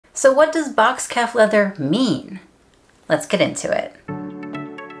So what does box calf leather mean? Let's get into it.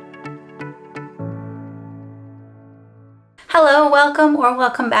 Hello,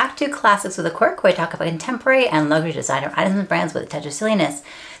 welcome back to Classics with a Quirk, where I talk about contemporary and luxury designer items and brands with a touch of silliness.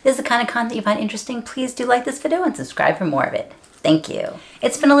 If this is the kind of content you find interesting, please do like this video and subscribe for more of it. Thank you.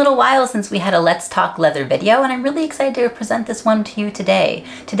 It's been a little while since we had a Let's Talk Leather video, and I'm really excited to present this one to you today.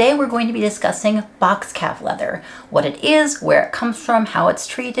 Today we're going to be discussing box calf leather, what it is, where it comes from, how it's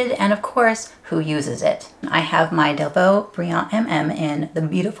treated, and of course, who uses it. I have my Delvaux Brilliant MM in the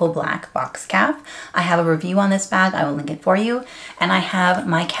beautiful black box calf. I have a review on this bag, I will link it for you, and I have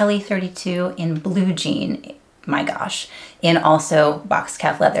my Kelly 32 in blue jean. My gosh, in also box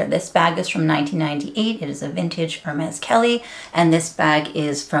calf leather. This bag is from 1998. It is a vintage Hermes Kelly, and this bag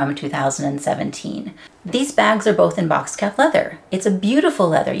is from 2017. These bags are both in box calf leather. It's a beautiful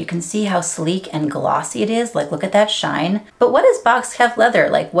leather. You can see how sleek and glossy it is. Like, look at that shine. But what is box calf leather?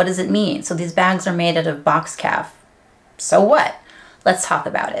 Like, what does it mean? So these bags are made out of box calf. So what? Let's talk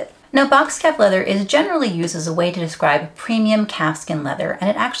about it. Now, box calf leather is generally used as a way to describe premium calfskin leather, and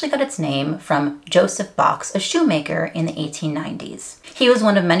it actually got its name from Joseph Box, a shoemaker in the 1890s. He was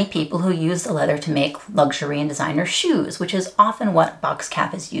one of many people who used the leather to make luxury and designer shoes, which is often what box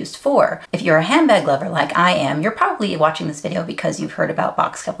calf is used for. If you're a handbag lover like I am, you're probably watching this video because you've heard about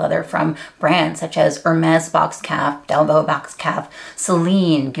box calf leather from brands such as Hermes box calf, Delvaux box calf,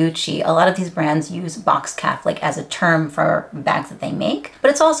 Celine, Gucci. A lot of these brands use box calf like as a term for bags that they make,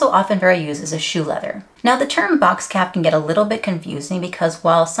 but it's also often very used as a shoe leather. Now, the term box calf can get a little bit confusing because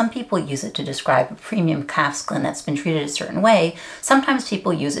while some people use it to describe a premium calfskin that's been treated a certain way, sometimes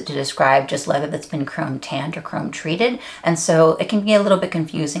people use it to describe just leather that's been chrome tanned or chrome treated, and so it can be a little bit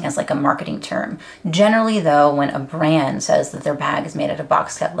confusing as like a marketing term. Generally though, when a brand says that their bag is made out of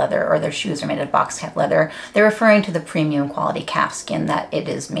box calf leather or their shoes are made out of box calf leather, they're referring to the premium quality calfskin that it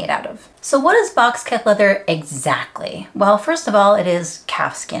is made out of. So what is box calf leather exactly? Well, first of all, it is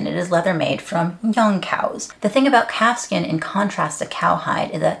calfskin. It is leather made from young cows. The thing about calfskin in contrast to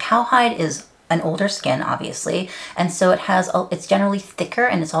cowhide is that cowhide is an older skin, obviously, and so it's generally thicker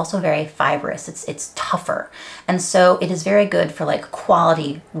and it's also very fibrous. It's tougher, and so it is very good for like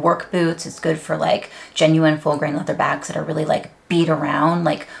quality work boots. It's good for like genuine full grain leather bags that are really like beat around.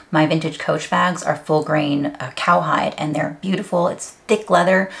 Like my vintage Coach bags are full grain cowhide, and they're beautiful. It's thick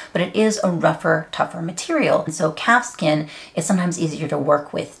leather, but it is a rougher, tougher material. And so calfskin is sometimes easier to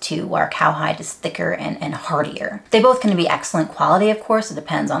work with too, where cowhide is thicker and hardier. They both can be excellent quality, of course. It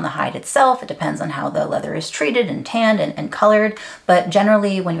depends on the hide itself. It depends on how the leather is treated and tanned and colored. But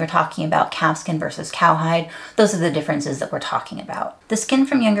generally, when you're talking about calfskin versus cowhide, those are the differences that we're talking about. The skin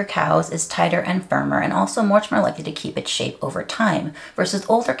from younger cows is tighter and firmer and also much more likely to keep its shape over time, versus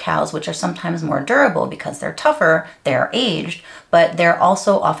older cows, which are sometimes more durable because they're tougher, they're aged, but they're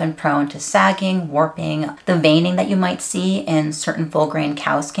also often prone to sagging, warping. The veining that you might see in certain full grain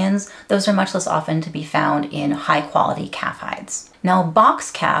cow skins, those are much less often to be found in high quality calf hides. Now,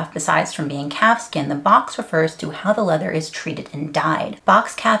 box calf, besides from being calfskin, the box refers to how the leather is treated and dyed.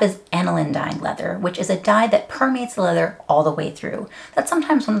 Box calf is aniline dyed leather, which is a dye that permeates the leather all the way through. That's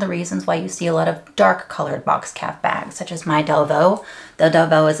sometimes one of the reasons why you see a lot of dark colored box calf bags, such as my Delvaux. The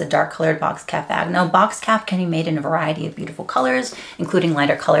Delvaux is a dark colored box calf bag. Now, box calf can be made in a variety of beautiful colors, including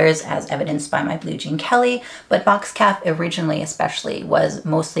lighter colors as evidenced by my blue jean Kelly, but box calf originally especially was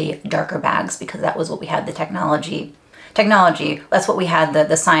mostly darker bags because that was what we had the technology, that's what we had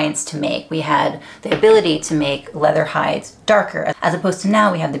the science to make. We had the ability to make leather hides darker, as opposed to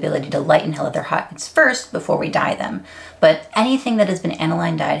now we have the ability to lighten leather hides first before we dye them. But anything that has been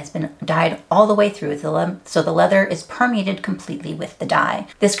aniline dyed has been dyed all the way through, so the leather is permeated completely with the dye.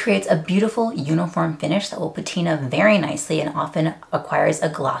 This creates a beautiful uniform finish that will patina very nicely and often acquires a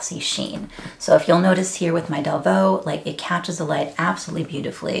glossy sheen. So if you'll notice here with my Delvaux, like it catches the light absolutely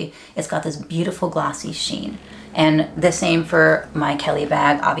beautifully. It's got this beautiful glossy sheen. And the same for my Kelly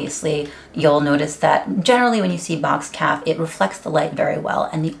bag. Obviously, you'll notice that generally when you see box calf, it reflects the light very well.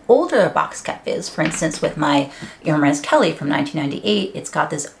 And the older box calf is, for instance, with my Hermes Kelly from 1998, it's got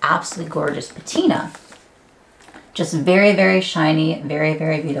this absolutely gorgeous patina. Just very, very shiny, very,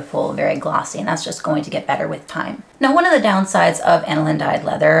 very beautiful, very glossy, and that's just going to get better with time. Now, one of the downsides of aniline dyed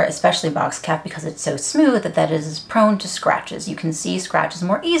leather, especially box calf, because it's so smooth, that it is prone to scratches. You can see scratches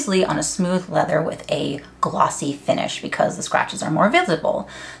more easily on a smooth leather with a glossy finish because the scratches are more visible.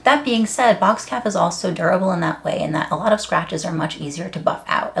 That being said, box cap is also durable in that way, in that a lot of scratches are much easier to buff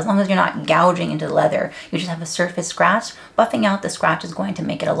out. As long as you're not gouging into the leather, you just have a surface scratch, buffing out the scratch is going to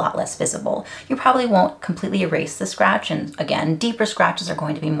make it a lot less visible. You probably won't completely erase the scratch, and again, deeper scratches are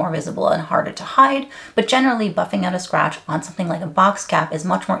going to be more visible and harder to hide, but generally buffing out a scratch on something like a box cap is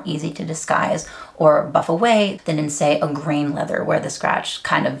much more easy to disguise or buff away than in, say, a grain leather, where the scratch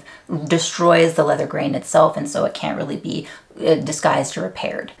kind of destroys the leather grain itself, and so it can't really be disguised or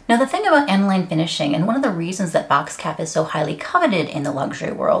repaired. Now, the thing about aniline finishing, and one of the reasons that box cap is so highly coveted in the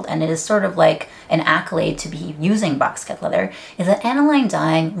luxury world, and it is sort of like an accolade to be using box cap leather, is that aniline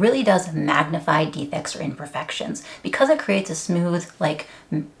dyeing really does magnify defects or imperfections. Because it creates a smooth, like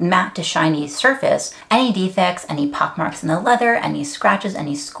matte to shiny surface, any defects, any pockmarks in the leather, any scratches,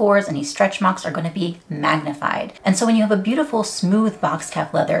 any scores, any stretch marks are going to be magnified. And so when you have a beautiful, smooth box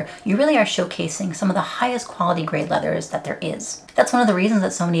cap leather, you really are showcasing some of the highest quality grade leathers that there is. That's one of the reasons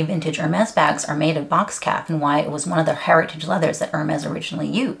that so many vintage Hermes bags are made of box cap, and why it was one of the heritage leathers that Hermes originally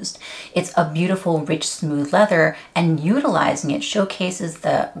used. It's a beautiful, rich, smooth leather, and utilizing it showcases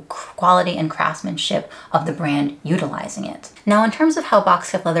the quality and craftsmanship of the brand utilizing it. Now, in terms of how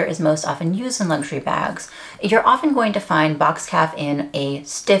box cap leather is most often used in luxury bags, you're often going to find box cap in a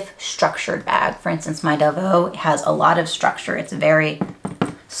stiff, structured bag. For instance, my Delvaux has a lot of structure. It's a very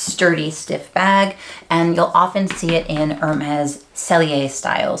sturdy, stiff bag, and you'll often see it in Hermes cellier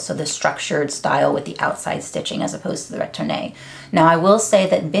style, so the structured style with the outside stitching as opposed to the retourné. Now, I will say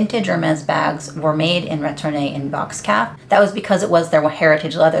that vintage Hermes bags were made in retourné in box cap. That was because it was their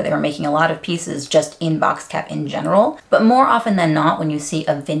heritage leather. They were making a lot of pieces just in box cap in general. But more often than not, when you see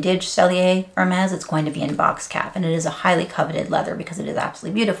a vintage cellier Hermes, it's going to be in box cap, and it is a highly coveted leather because it is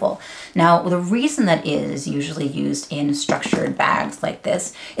absolutely beautiful. Now, the reason that is usually used in structured bags like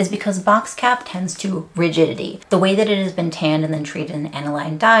this is because box cap tends to rigidity. The way that it has been tanned and then treated and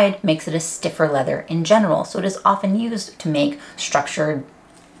aniline dyed makes it a stiffer leather in general, so it is often used to make structured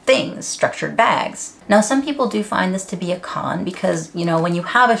things, structured bags. Now, some people do find this to be a con because, you know, when you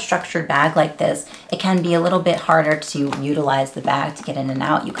have a structured bag like this, it can be a little bit harder to utilize the bag to get in and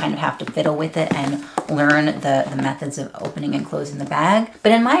out. You kind of have to fiddle with it and learn the methods of opening and closing the bag.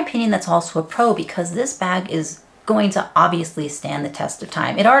 But in my opinion, that's also a pro, because this bag is going to obviously stand the test of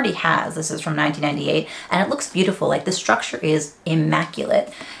time. It already has. This is from 1998, and it looks beautiful. Like, the structure is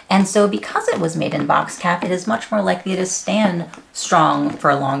immaculate. And so because it was made in box cap, it is much more likely to stand strong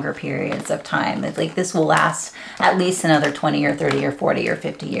for longer periods of time. Like, this will last at least another 20 or 30 or 40 or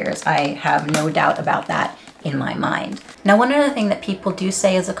 50 years. I have no doubt about that in my mind. Now, one other thing that people do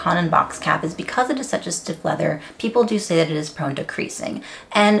say is a con in box cap is because it is such a stiff leather, people do say that it is prone to creasing.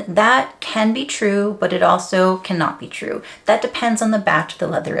 And that can be true, but it also cannot be true. That depends on the batch of the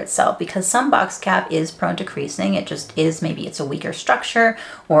leather itself, because some box cap is prone to creasing. It just is, maybe it's a weaker structure,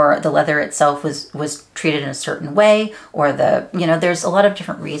 or the leather itself was treated in a certain way, or there's a lot of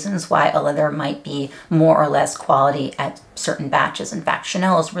different reasons why a leather might be more or less quality at certain batches. In fact,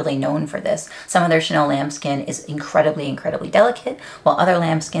 Chanel is really known for this. Some of their Chanel lambskin is incredibly delicate, while other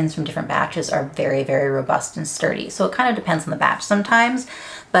lambskins from different batches are very robust and sturdy. So it kind of depends on the batch sometimes.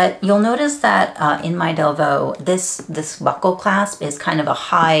 But you'll notice that in my Delvaux, this buckle clasp is kind of a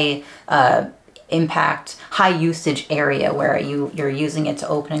high impact, high usage area where you're using it to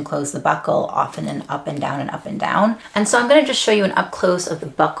open and close the buckle often, and up and down and up and down. And so I'm going to just show you an up close of the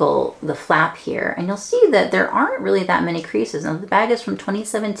buckle, the flap here, and you'll see that there aren't really that many creases. Now, the bag is from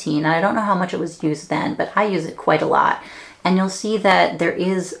 2017, and I don't know how much it was used then, but I use it quite a lot. And you'll see that there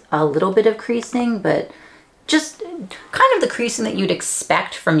is a little bit of creasing, but just kind of the creasing that you'd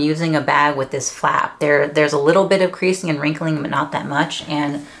expect from using a bag with this flap. There's a little bit of creasing and wrinkling, but not that much.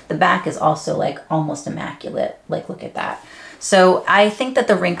 And the back is also like almost immaculate. Like, look at that. So I think that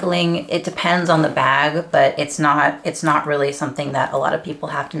the wrinkling, it depends on the bag, but it's not really something that a lot of people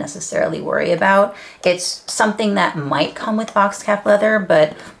have to necessarily worry about. It's something that might come with box cap leather,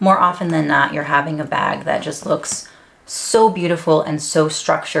 but more often than not, you're having a bag that just looks so beautiful and so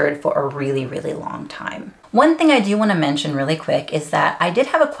structured for a really long time. One thing I do want to mention really quick is that I did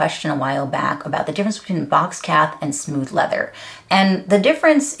have a question a while back about the difference between box cap and smooth leather. And the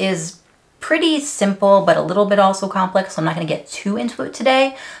difference is pretty simple, but a little bit also complex, so I'm not going to get too into it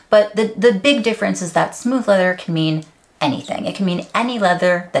today. But the big difference is that smooth leather can mean anything. It can mean any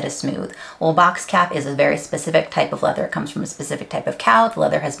leather that is smooth. Well, box calf is a very specific type of leather. It comes from a specific type of cow. The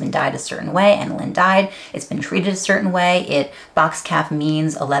leather has been dyed a certain way, aniline dyed. It's been treated a certain way. Box calf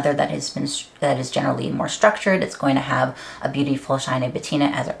means a leather that is generally more structured. It's going to have a beautiful shiny patina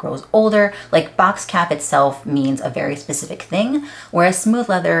as it grows older. Like box calf itself means a very specific thing, whereas smooth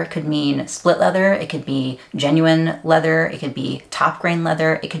leather could mean split leather. It could be genuine leather. It could be top grain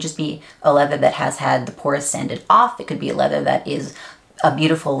leather. It could just be a leather that has had the pores sanded off. It could be a leather that is a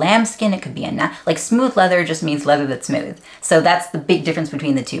beautiful lambskin. It could be like smooth leather just means leather that's smooth. So that's the big difference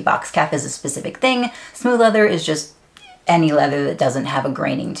between the two. Box calf is a specific thing. Smooth leather is just any leather that doesn't have a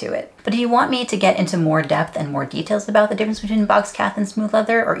graining to it. But if you want me to get into more depth and more details about the difference between box calf and smooth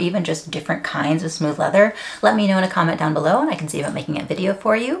leather, or even just different kinds of smooth leather, let me know in a comment down below and I can see about making a video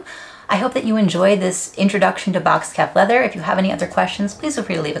for you. I hope that you enjoyed this introduction to box calf leather. If you have any other questions, please feel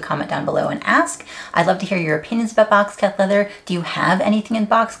free to leave a comment down below and ask. I'd love to hear your opinions about box calf leather. Do you have anything in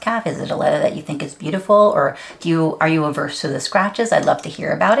box calf? Is it a leather that you think is beautiful, or are you averse to the scratches? I'd love to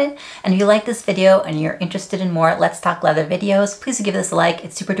hear about it. And if you like this video and you're interested in more Let's Talk Leather videos, please give this a like.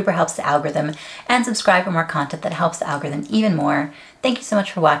 It super duper helps the algorithm, and subscribe for more content that helps the algorithm even more. Thank you so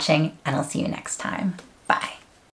much for watching, and I'll see you next time.